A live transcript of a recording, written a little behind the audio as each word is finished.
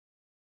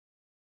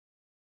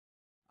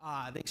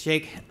Thanks,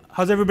 Jake.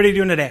 How's everybody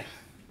doing today?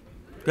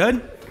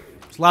 Good?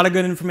 There's a lot of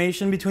good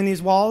information between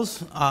these walls.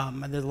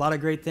 There's a lot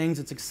of great things.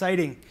 It's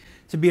exciting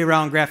to be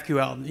around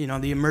GraphQL. You know,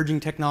 the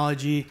emerging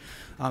technology,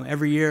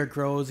 every year it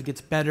grows, it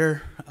gets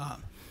better.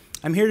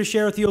 I'm here to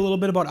share with you a little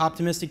bit about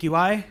Optimistic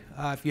UI.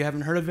 If you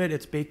haven't heard of it,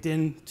 it's baked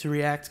into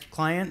React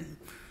Client.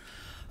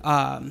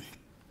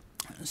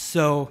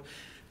 So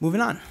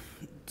moving on.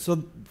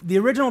 So the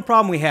original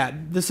problem we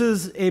had, this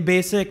is a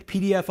basic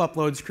PDF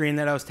upload screen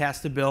that I was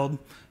tasked to build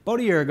about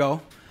a year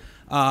ago.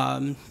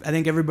 I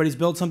think everybody's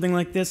built something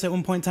like this at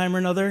one point in time or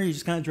another. You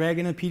just kind of drag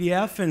in a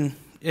PDF and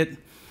it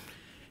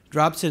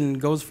drops and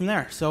goes from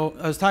there. So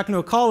I was talking to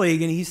a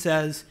colleague and he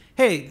says,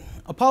 hey,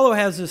 Apollo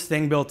has this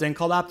thing built in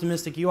called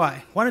Optimistic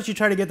UI. Why don't you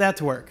try to get that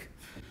to work?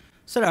 I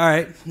said, all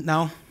right.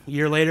 Now, a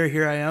year later,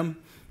 here I am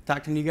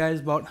talking to you guys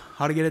about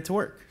how to get it to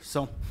work.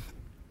 So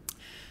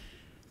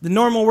the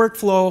normal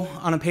workflow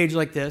on a page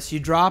like this, you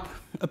drop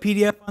a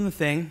PDF on the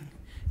thing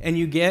and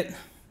you get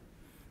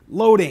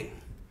loading.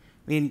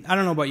 I mean, I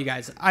don't know about you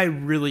guys. I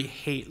really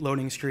hate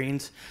loading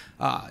screens.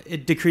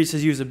 It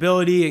decreases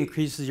usability,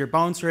 increases your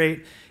bounce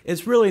rate.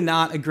 It's really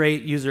not a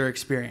great user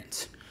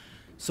experience.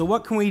 So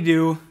what can we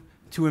do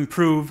to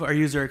improve our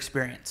user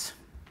experience?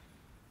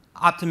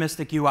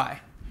 Optimistic UI.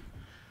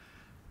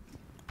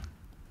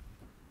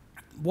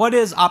 What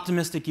is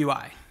Optimistic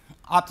UI?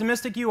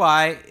 Optimistic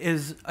UI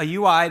is a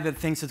UI that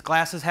thinks its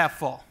glass is half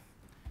full.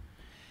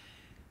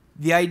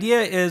 The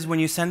idea is when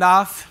you send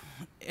off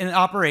an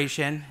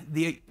operation,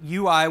 the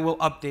UI will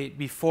update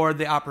before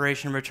the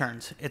operation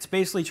returns. It's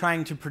basically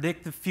trying to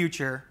predict the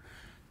future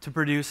to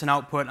produce an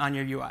output on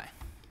your UI.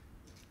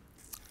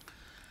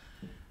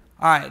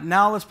 All right,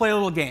 now let's play a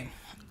little game.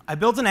 I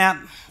built an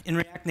app in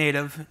React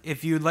Native.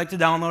 If you'd like to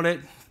download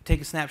it,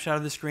 take a snapshot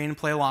of the screen and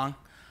play along.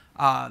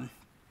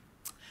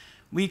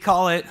 We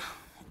call it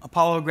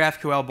Apollo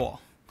GraphQL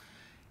Bowl.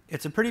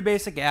 It's a pretty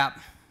basic app.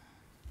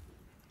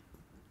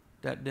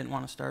 That didn't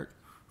want to start.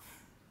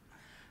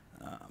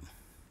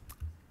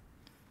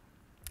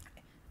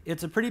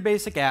 It's a pretty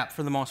basic app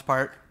for the most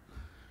part.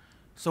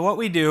 So what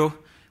we do,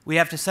 we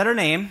have to set our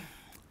name,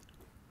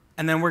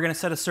 and then we're going to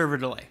set a server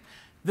delay.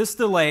 This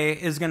delay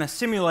is going to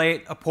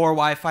simulate a poor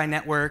Wi-Fi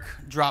network,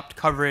 dropped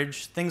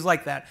coverage, things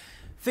like that.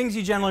 Things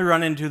you generally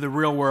run into the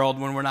real world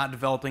when we're not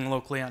developing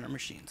locally on our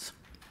machines.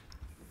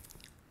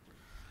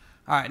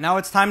 All right, now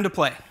it's time to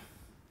play.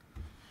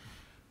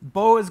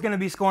 Bo is going to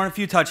be scoring a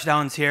few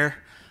touchdowns here.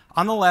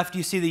 On the left,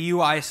 you see the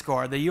UI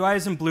score. The UI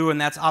is in blue,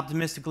 and that's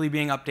optimistically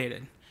being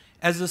updated.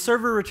 As the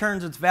server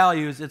returns its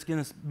values, it's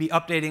going to be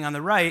updating on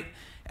the right,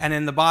 and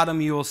in the bottom,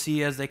 you will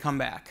see as they come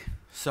back.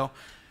 So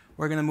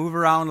we're going to move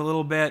around a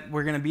little bit.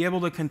 We're going to be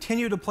able to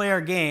continue to play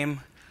our game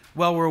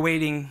while we're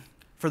waiting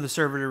for the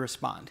server to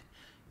respond.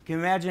 You can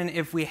imagine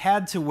if we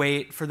had to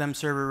wait for them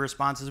server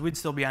responses, we'd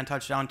still be on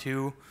touchdown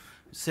 2,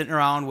 sitting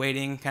around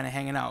waiting, kind of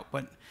hanging out.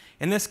 But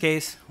in this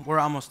case, we're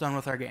almost done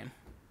with our game.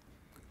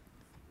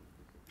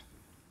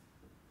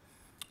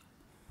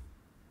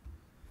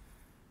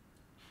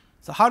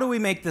 So how do we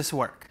make this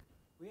work?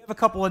 We have a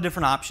couple of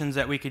different options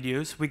that we could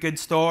use. We could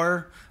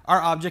store our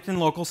object in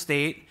local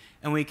state,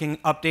 and we can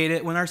update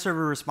it when our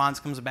server response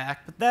comes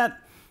back. But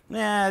that,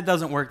 it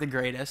doesn't work the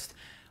greatest.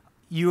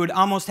 You would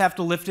almost have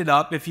to lift it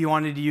up if you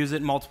wanted to use it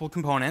in multiple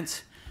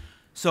components.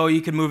 So you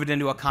could move it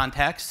into a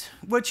context,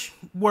 which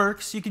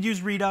works. You could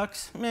use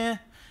Redux.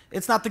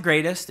 It's not the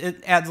greatest.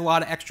 It adds a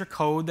lot of extra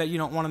code that you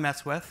don't want to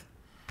mess with.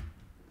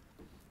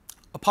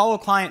 Apollo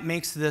Client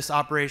makes this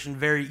operation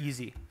very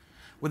easy.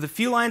 With a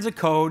few lines of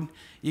code,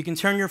 you can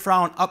turn your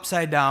frown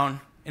upside down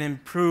and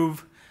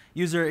improve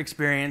user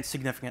experience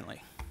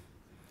significantly.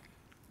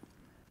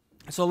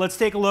 So let's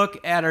take a look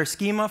at our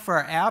schema for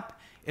our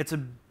app. It's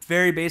a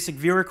very basic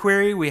viewer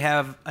query. We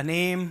have a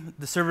name,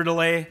 the server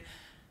delay,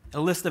 a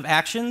list of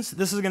actions.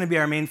 This is going to be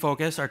our main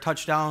focus, our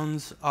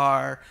touchdowns,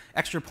 our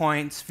extra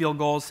points, field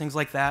goals, things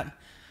like that.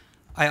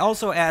 I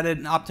also added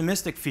an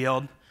optimistic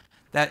field.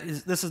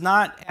 This is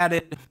not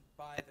added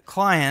by the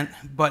client,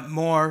 but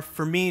more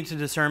for me to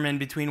determine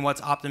between what's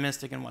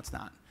optimistic and what's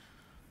not.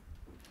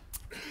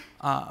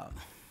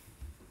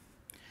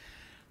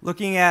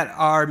 Looking at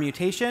our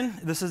mutation,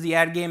 this is the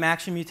add game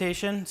action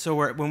mutation.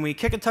 So when we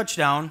kick a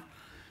touchdown,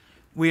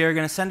 we are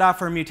going to send off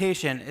our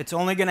mutation. It's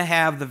only going to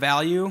have the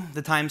value,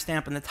 the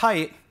timestamp, and the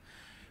type.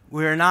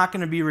 We're not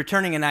going to be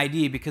returning an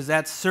ID because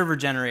that's server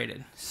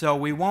generated. So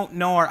we won't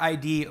know our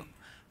ID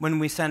when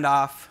we send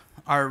off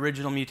our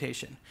original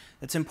mutation.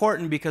 It's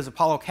important because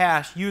Apollo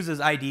Cache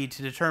uses ID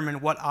to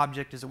determine what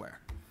object is where.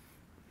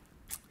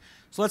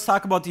 So let's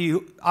talk about the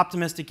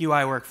optimistic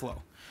UI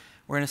workflow.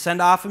 We're going to send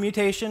off a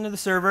mutation to the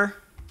server.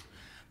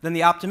 Then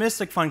the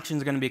optimistic function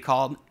is going to be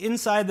called.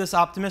 Inside this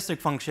optimistic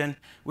function,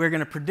 we're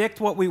going to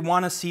predict what we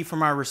want to see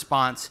from our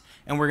response,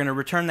 and we're going to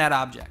return that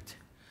object.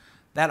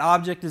 That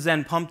object is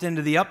then pumped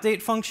into the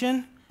update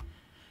function,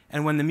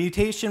 and when the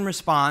mutation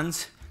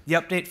responds, the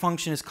update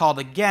function is called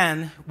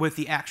again with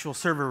the actual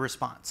server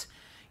response.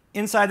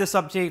 Inside this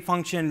update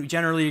function,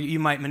 generally you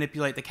might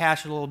manipulate the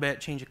cache a little bit,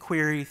 change a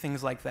query,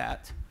 things like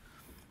that.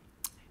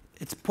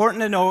 It's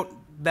important to note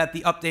that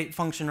the update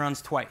function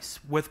runs twice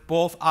with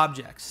both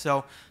objects.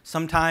 So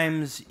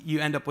sometimes you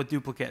end up with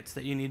duplicates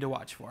that you need to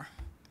watch for.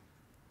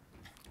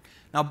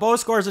 Now, Bo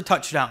scores a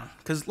touchdown,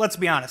 because let's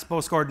be honest,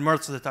 Bo scored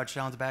most of the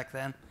touchdowns back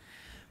then.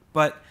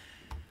 But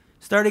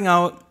starting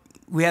out,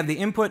 we have the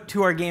input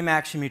to our game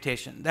action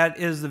mutation. That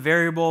is the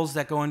variables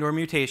that go into our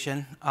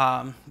mutation.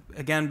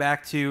 Again,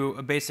 back to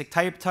a basic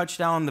type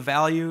touchdown, the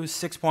value is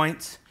 6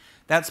 points.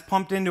 That's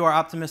pumped into our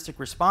optimistic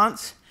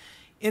response.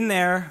 In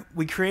there,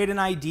 we create an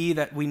ID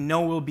that we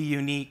know will be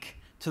unique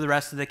to the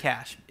rest of the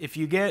cache. If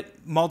you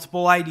get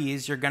multiple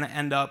IDs, you're going to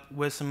end up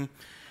with some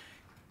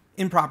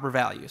improper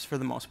values for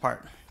the most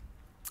part.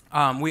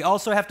 We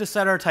also have to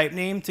set our type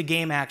name to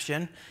game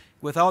action.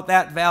 Without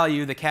that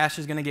value, the cache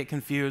is going to get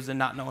confused and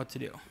not know what to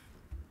do.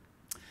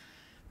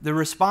 The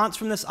response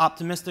from this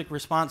optimistic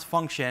response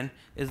function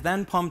is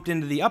then pumped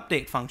into the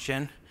update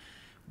function,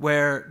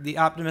 where the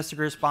optimistic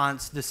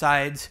response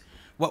decides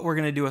what we're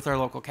going to do with our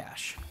local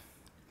cache.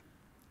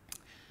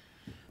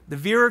 The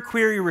viewer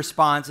query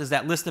response is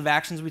that list of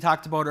actions we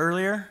talked about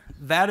earlier.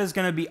 That is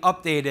going to be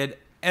updated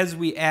as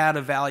we add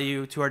a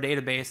value to our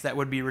database that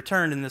would be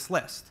returned in this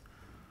list.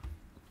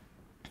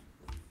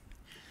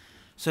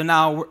 So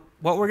now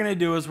what we're going to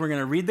do is we're going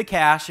to read the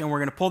cache and we're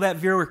going to pull that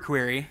viewer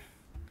query.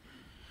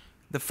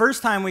 The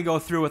first time we go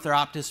through with our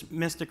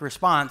optimistic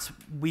response,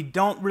 we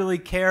don't really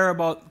care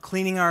about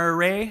cleaning our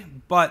array,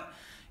 but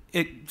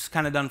it's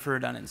kind of done for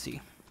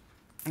redundancy.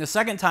 The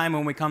second time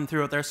when we come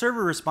through with our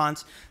server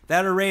response,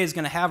 that array is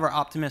going to have our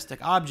optimistic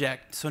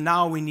object. So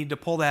now we need to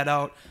pull that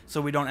out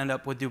so we don't end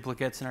up with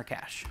duplicates in our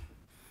cache.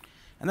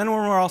 And then when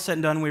we're all said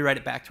and done, we write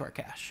it back to our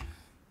cache.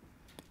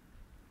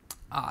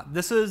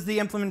 This is the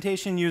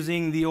implementation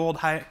using the old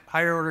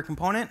higher order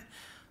component.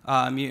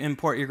 You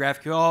import your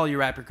GraphQL, you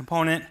wrap your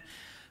component,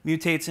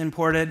 mutate's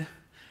imported.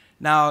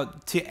 Now,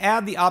 to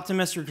add the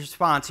optimistic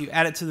response, you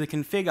add it to the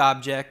config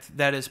object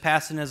that is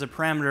passed in as a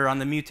parameter on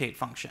the mutate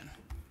function.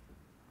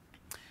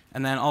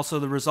 And then also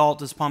the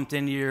result is pumped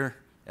in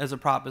as a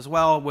prop as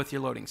well with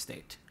your loading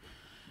state.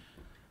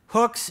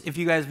 Hooks, if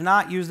you guys have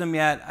not used them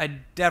yet, I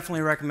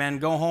definitely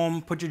recommend go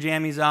home, put your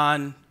jammies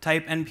on,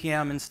 type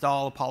npm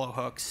install Apollo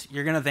hooks.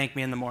 You're going to thank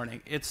me in the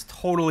morning. It's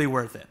totally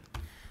worth it.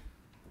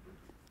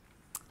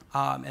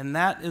 And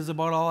that is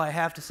about all I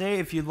have to say.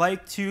 If you'd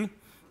like to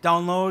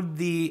download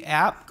the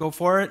app, go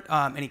for it.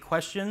 Any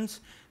questions,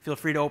 feel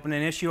free to open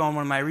an issue on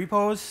one of my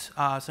repos.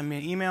 Send me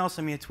an email,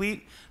 send me a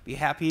tweet. Be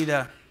happy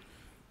to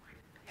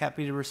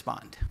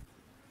respond.